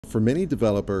For many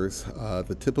developers,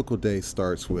 the typical day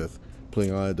starts with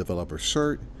putting on a developer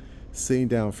shirt, sitting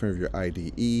down in front of your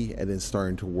IDE, and then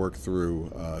starting to work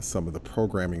through some of the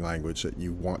programming language that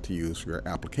you want to use for your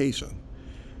application.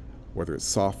 Whether it's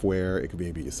software, it could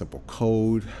maybe a simple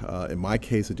code. In my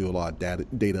case, I do a lot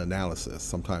of data analysis,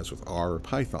 sometimes with R or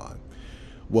Python.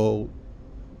 Well,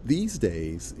 these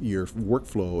days, your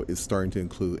workflow is starting to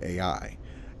include AI.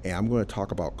 And I'm going to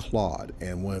talk about Claude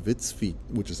and one of its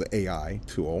which is an AI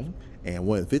tool, and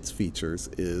one of its features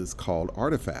is called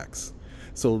artifacts.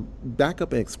 So back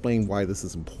up and explain why this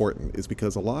is important is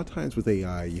because a lot of times with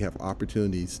AI, you have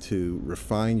opportunities to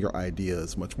refine your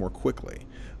ideas much more quickly.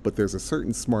 But there's a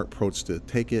certain smart approach to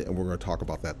take it, and we're going to talk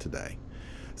about that today.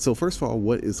 So first of all,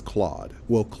 what is Claude?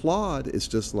 Well, Claude is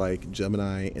just like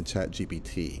Gemini and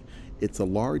ChatGPT. It's a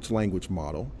large language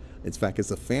model. In fact, it's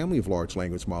a family of large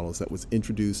language models that was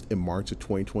introduced in March of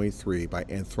 2023 by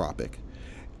Anthropic.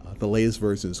 The latest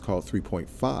version is called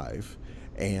 3.5.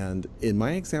 And in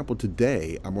my example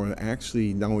today, I'm going to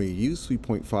actually not only use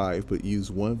 3.5, but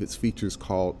use one of its features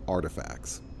called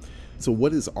artifacts. So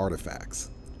what is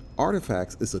artifacts?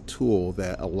 Artifacts is a tool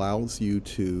that allows you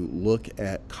to look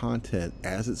at content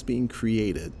as it's being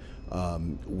created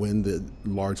when the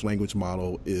large language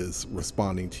model is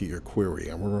responding to your query.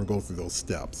 And we're going to go through those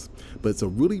steps. But it's a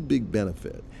really big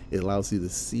benefit. It allows you to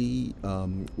see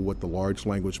what the large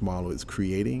language model is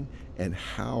creating and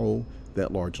how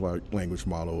that large language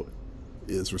model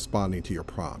is responding to your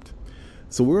prompt.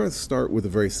 So we're going to start with a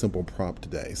very simple prompt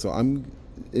today. So I'm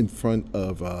in front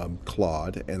of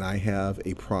Claude, and I have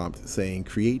a prompt saying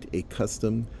create a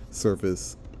custom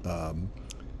service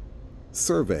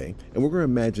survey, and we're going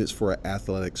to imagine it's for an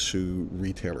athletic shoe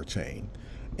retailer chain.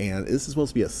 And this is supposed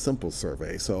to be a simple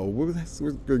survey, so we're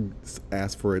going to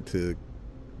ask for it to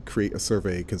create a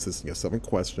survey consisting of 7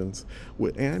 questions,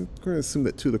 and I'm going to assume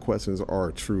that 2 of the questions are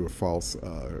a true or false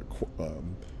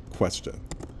question.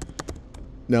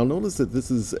 Now notice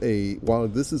that while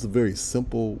this is a very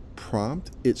simple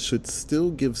prompt, it should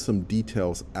still give some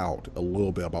details out a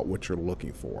little bit about what you're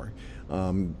looking for.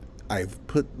 I've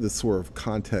put the sort of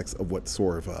context of what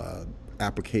sort of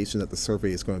application that the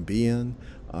survey is going to be in.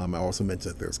 I also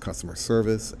mentioned that there's customer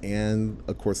service and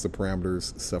of course the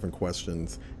parameters, 7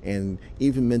 questions, and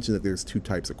even mentioned that there's 2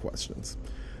 types of questions.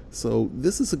 So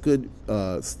this is a good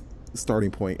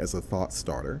starting point as a thought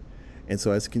starter. And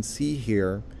so as you can see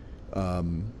here,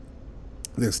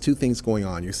 there's 2 things going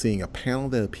on. You're seeing a panel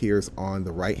that appears on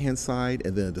the right hand side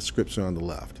and then a description on the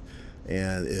left,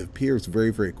 and it appears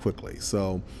very, very quickly.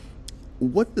 So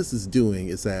what this is doing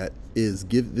is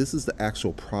this is the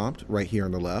actual prompt right here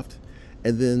on the left,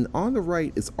 and then on the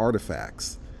right is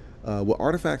artifacts. What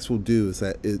artifacts will do is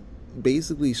that it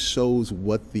basically shows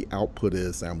what the output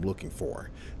is that I'm looking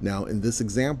for. Now in this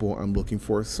example, I'm looking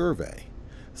for a survey.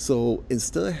 So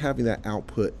instead of having that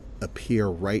output appear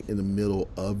right in the middle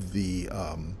of the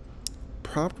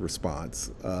prompt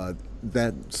response,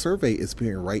 that survey is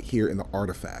appearing right here in the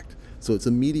artifact. So it's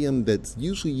a medium that's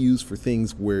usually used for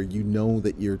things where you know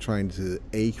that you're trying to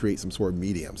create some sort of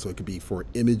medium. So it could be for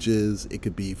images, it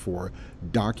could be for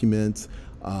documents,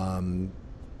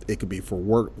 it could be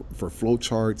for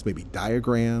flowcharts, maybe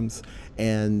diagrams,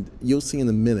 and you'll see in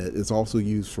a minute it's also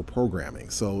used for programming.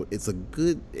 So it's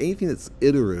anything that's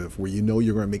iterative where you know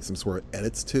you're going to make some sort of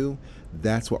edits to,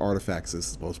 that's what artifacts is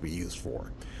supposed to be used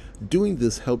for. Doing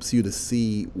this helps you to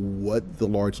see what the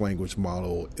large language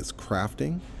model is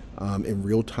crafting in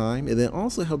real time, and then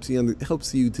also helps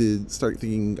you to start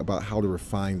thinking about how to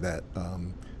refine that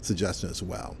suggestion as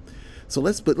well. So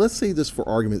let's say just for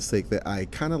argument's sake that I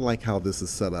kind of like how this is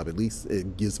set up. At least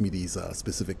it gives me these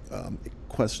specific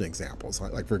question examples.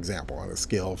 Like for example, on a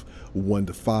scale of 1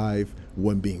 to 5,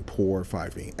 1 being poor,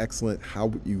 5 being excellent, how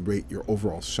would you rate your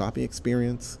overall shopping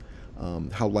experience?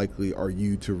 How likely are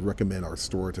you to recommend our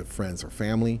store to friends or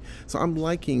family? So I'm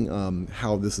liking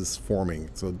how this is forming.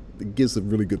 So it gives a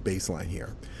really good baseline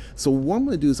here. So what I'm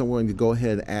going to do is I'm going to go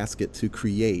ahead and ask it to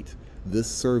create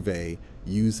this survey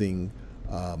using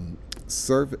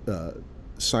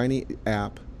Shiny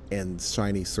App and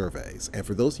Shiny Surveys. And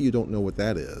for those of you who don't know what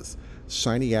that is,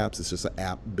 Shiny Apps is just an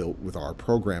app built with our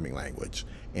programming language,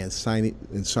 and Shiny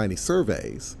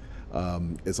Surveys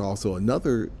is also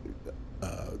another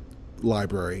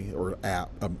library or app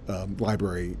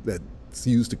library that's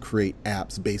used to create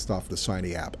apps based off the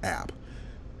Shiny app.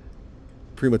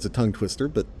 Pretty much a tongue twister,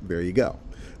 but there you go.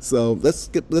 So let's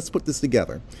put this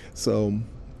together. So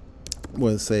I'm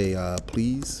going to say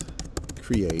please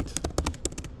create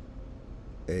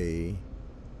a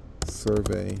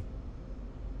survey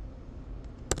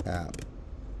app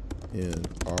in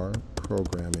our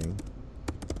programming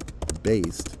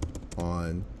based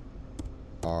on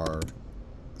R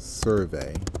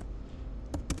survey,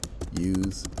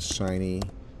 use Shiny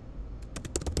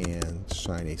and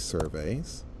Shiny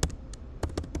surveys,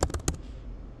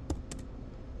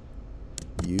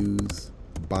 use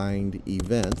bind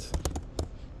event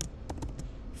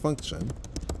function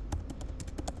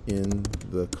in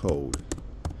the code.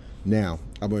 Now,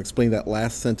 I'm going to explain that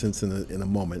last sentence in a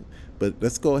moment, but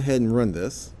let's go ahead and run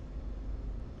this.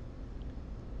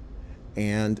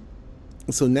 And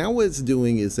so now what it's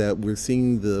doing is that we're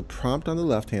seeing the prompt on the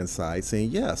left-hand side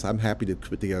saying, yes, I'm happy to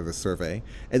put together a survey.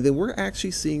 And then we're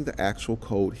actually seeing the actual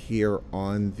code here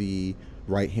on the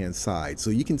right-hand side. So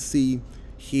you can see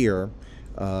here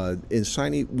in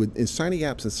Shiny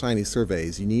Apps and Shiny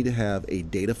Surveys, you need to have a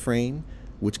data frame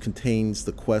which contains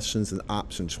the questions and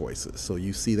option choices. So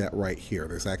you see that right here.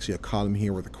 There's actually a column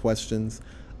here with the questions,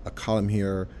 a column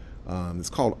here. It's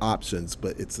called options,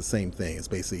 but it's the same thing. It's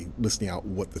basically listing out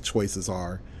what the choices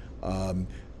are.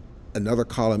 Another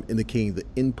column indicating the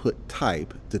input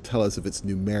type to tell us if it's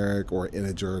numeric or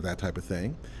integer, that type of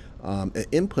thing. An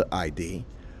input ID.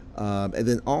 And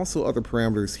then also other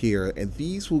parameters here, and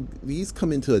these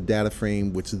come into a data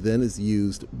frame which then is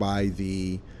used by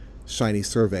the Shiny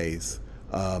surveys,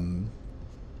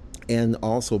 and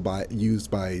also used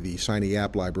by the Shiny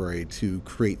app library to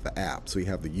create the app. So you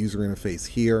have the user interface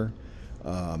here,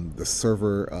 the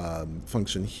server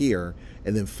function here,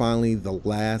 and then finally the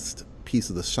last piece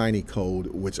of the Shiny code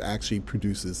which actually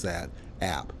produces that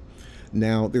app.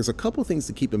 Now there's a couple things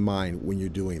to keep in mind when you're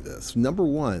doing this. Number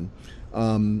one,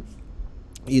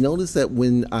 you notice that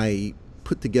when I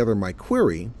put together my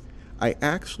query, I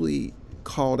actually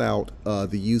called out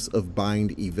the use of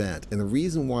bind event. And the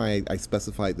reason why I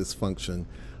specified this function,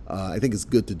 I think it's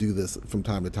good to do this from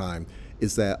time to time,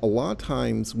 is that a lot of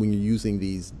times when you're using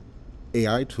these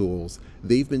AI tools,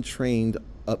 they've been trained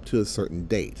up to a certain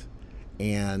date.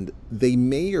 And they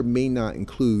may or may not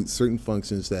include certain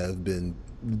functions that have been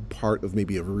part of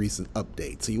maybe a recent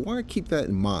update. So you want to keep that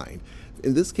in mind.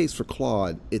 In this case for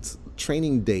Claude, its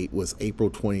training date was April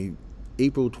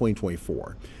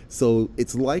 2024. So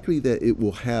it's likely that it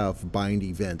will have bind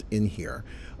event in here.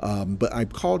 But I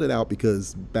called it out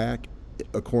because back,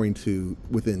 according to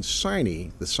within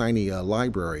Shiny, the Shiny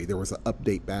library, there was an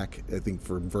update back, I think,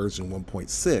 for version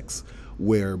 1.6,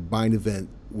 where bind event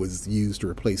was used to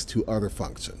replace two other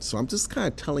functions. So I'm just kind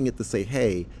of telling it to say,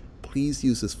 hey, please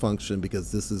use this function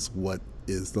because this is what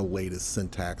is the latest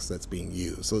syntax that's being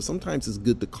used. So sometimes it's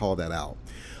good to call that out.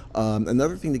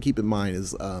 Another thing to keep in mind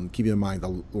is keeping in mind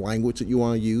the language that you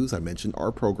want to use. I mentioned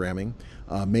R programming.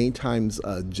 Many times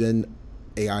Gen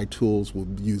AI tools will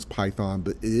use Python,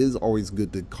 but it is always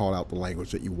good to call out the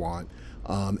language that you want.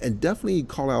 And definitely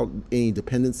call out any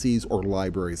dependencies or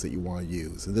libraries that you want to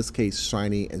use. In this case,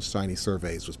 Shiny and Shiny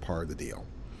Surveys was part of the deal.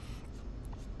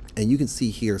 And you can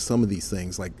see here some of these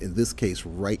things, like in this case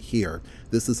right here,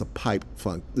 this is a pipe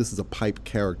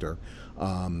character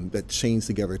that chains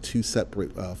together two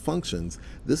separate functions.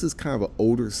 This is kind of an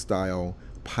older style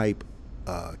pipe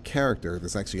character.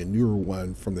 There's actually a newer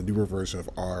one from the newer version of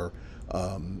R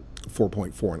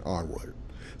 4.4 and onward.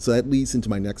 So that leads into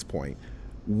my next point.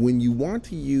 When you want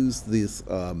to use this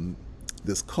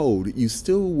this code, you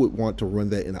still would want to run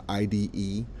that in an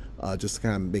IDE, just to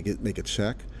kind of make a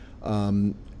check.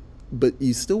 But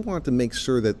you still want to make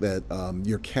sure that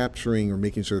you're capturing or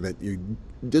making sure that you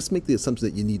just make the assumption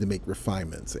that you need to make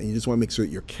refinements, and you just want to make sure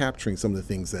that you're capturing some of the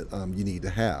things that you need to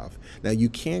have. Now you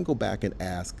can go back and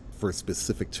ask for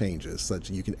specific changes, such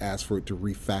you can ask for it to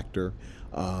refactor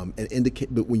and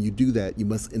indicate, but when you do that, you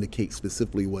must indicate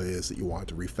specifically what it is that you want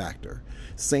to refactor.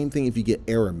 Same thing if you get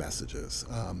error messages.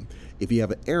 If you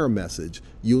have an error message,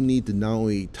 you'll need to not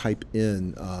only type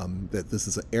in that this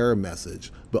is an error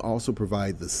message, but also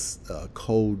provide this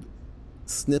code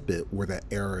snippet where that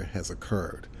error has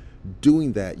occurred.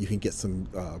 Doing that, you can get some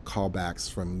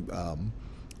callbacks from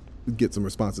get some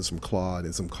responses from Claude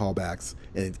and some callbacks,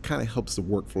 and it kind of helps the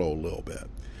workflow a little bit.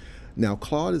 Now,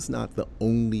 Claude is not the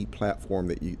only platform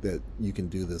that you can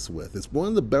do this with. It's one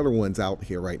of the better ones out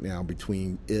here right now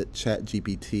between it,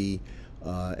 ChatGPT,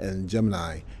 and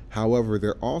Gemini. However,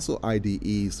 there are also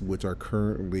IDEs which are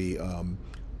currently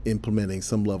implementing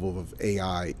some level of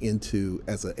AI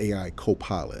as an AI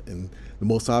co-pilot, and the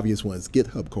most obvious one is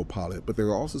GitHub Copilot, but there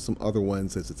are also some other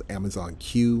ones such as Amazon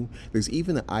Q. There's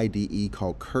even an IDE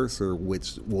called Cursor,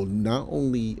 which will not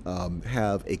only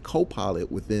have a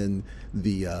copilot within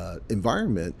the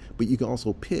environment, but you can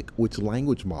also pick which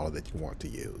language model that you want to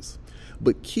use.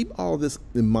 But keep all this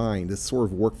in mind, this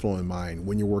sort of workflow in mind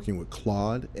when you're working with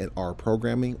Claude and R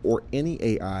programming or any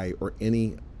AI or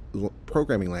any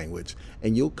programming language,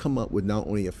 and you'll come up with not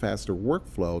only a faster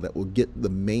workflow that will get the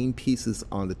main pieces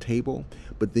on the table,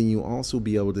 but then you'll also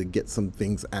be able to get some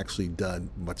things actually done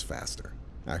much faster.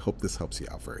 I hope this helps you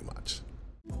out very much.